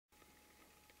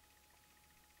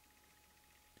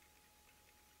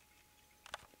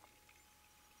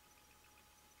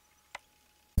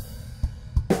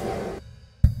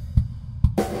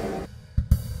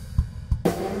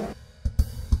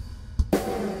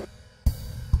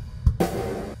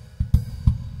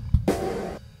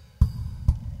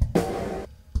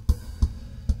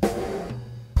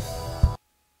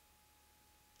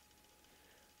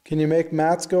Can you make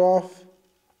mats go off?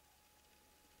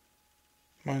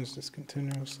 Mine's just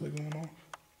continuously going off.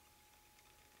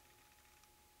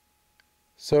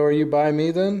 So are you by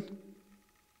me then?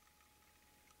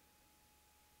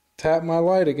 Tap my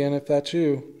light again if that's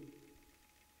you.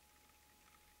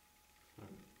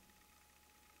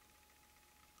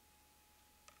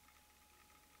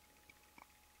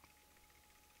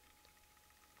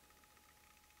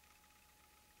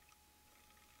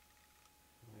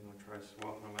 I'm going to try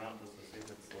swapping them out just to see if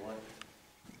it's the light.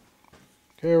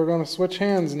 Okay, we're going to switch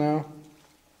hands now.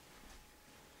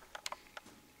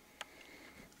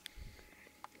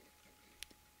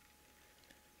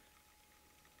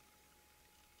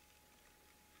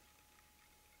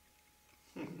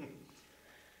 Well,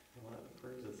 that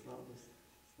proves it's not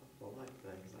the light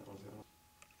thing. That was going.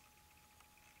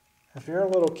 If you're a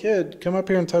little kid, come up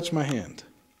here and touch my hand.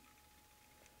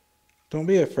 Don't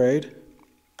be afraid.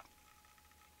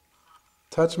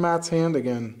 Touch Matt's hand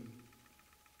again.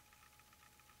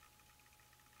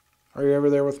 Are you over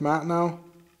there with Matt now?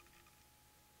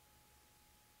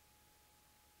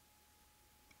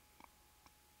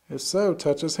 If so,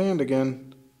 touch his hand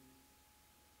again.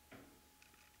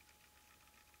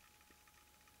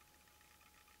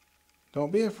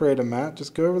 Don't be afraid of Matt.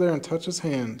 Just go over there and touch his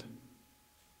hand.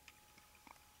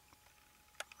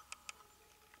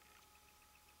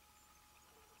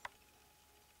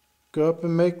 Go up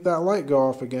and make that light go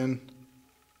off again.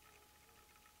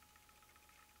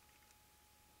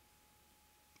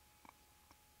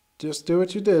 Just do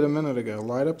what you did a minute ago.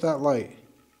 Light up that light.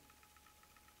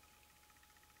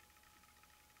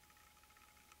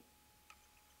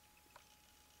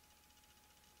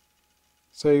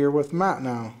 So you're with Matt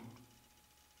now.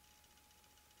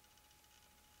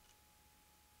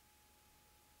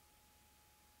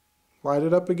 Light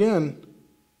it up again.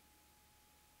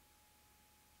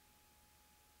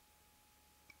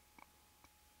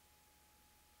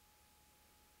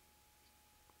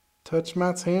 Touch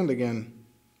Matt's hand again.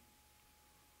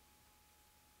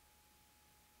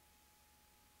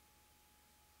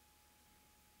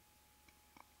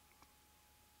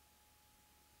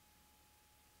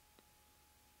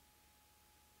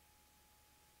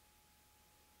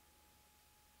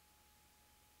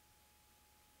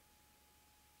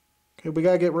 Okay, we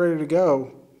gotta get ready to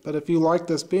go. But if you like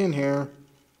this being here,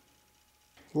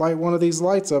 light one of these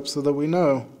lights up so that we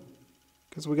know.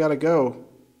 Because we gotta go.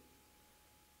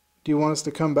 Do you want us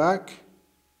to come back?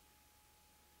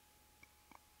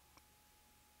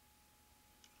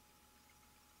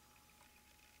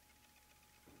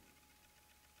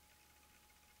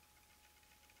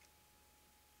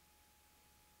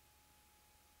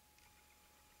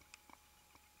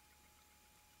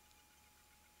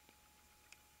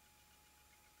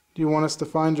 Do you want us to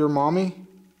find your mommy?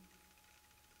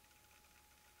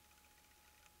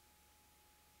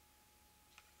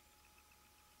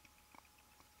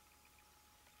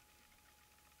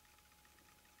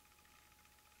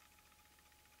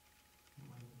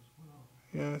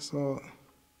 Yeah, so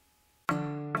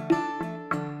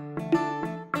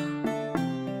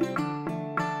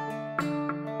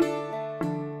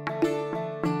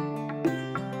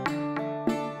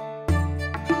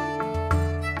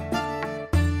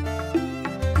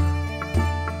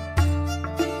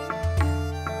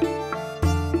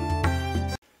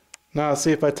now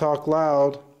see if I talk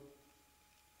loud,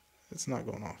 it's not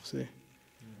going off, see?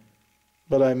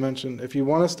 But I mentioned, if you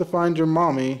want us to find your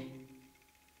mommy,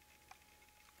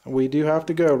 we do have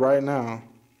to go right now.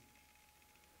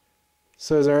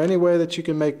 So is there any way that you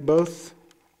can make both?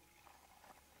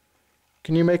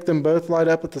 Can you make them both light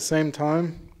up at the same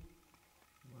time?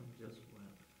 One just went.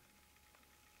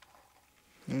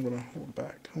 I'm going to hold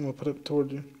back. I'm going to put it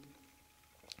toward you.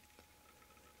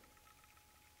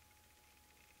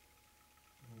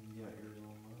 You got yours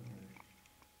on mine?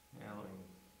 Yeah, let me.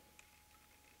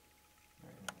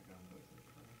 Right now, I got both of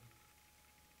them.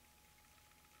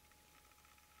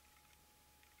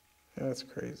 Yeah, that's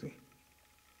crazy.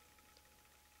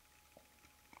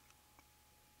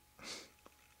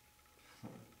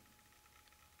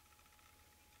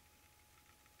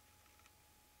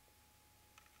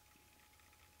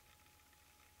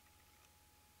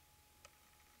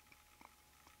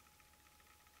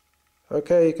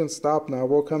 Okay, you can stop now.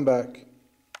 We'll come back.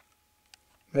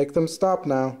 Make them stop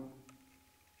now.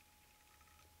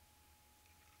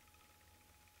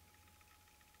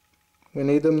 We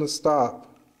need them to stop.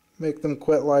 Make them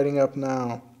quit lighting up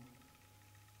now.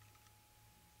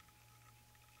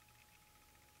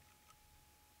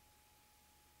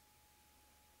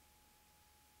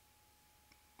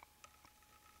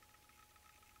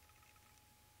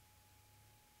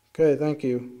 Okay, thank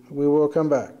you. We will come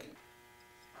back.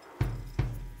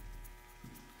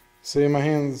 See, my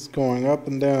hand's going up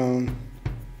and down,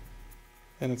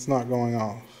 and it's not going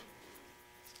off.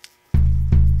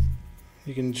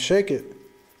 You can shake it.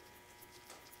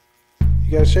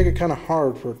 You gotta shake it kind of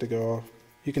hard for it to go off.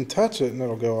 You can touch it and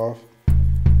it'll go off.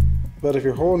 But if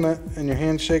you're holding it and your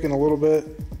hand's shaking a little bit,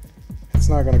 it's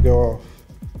not gonna go off.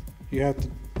 You have to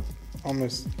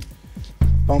almost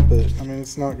bump it. I mean,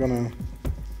 it's not gonna.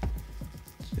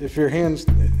 If your hand's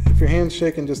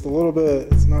shaking just a little bit,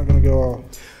 it's not gonna go off.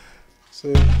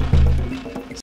 See?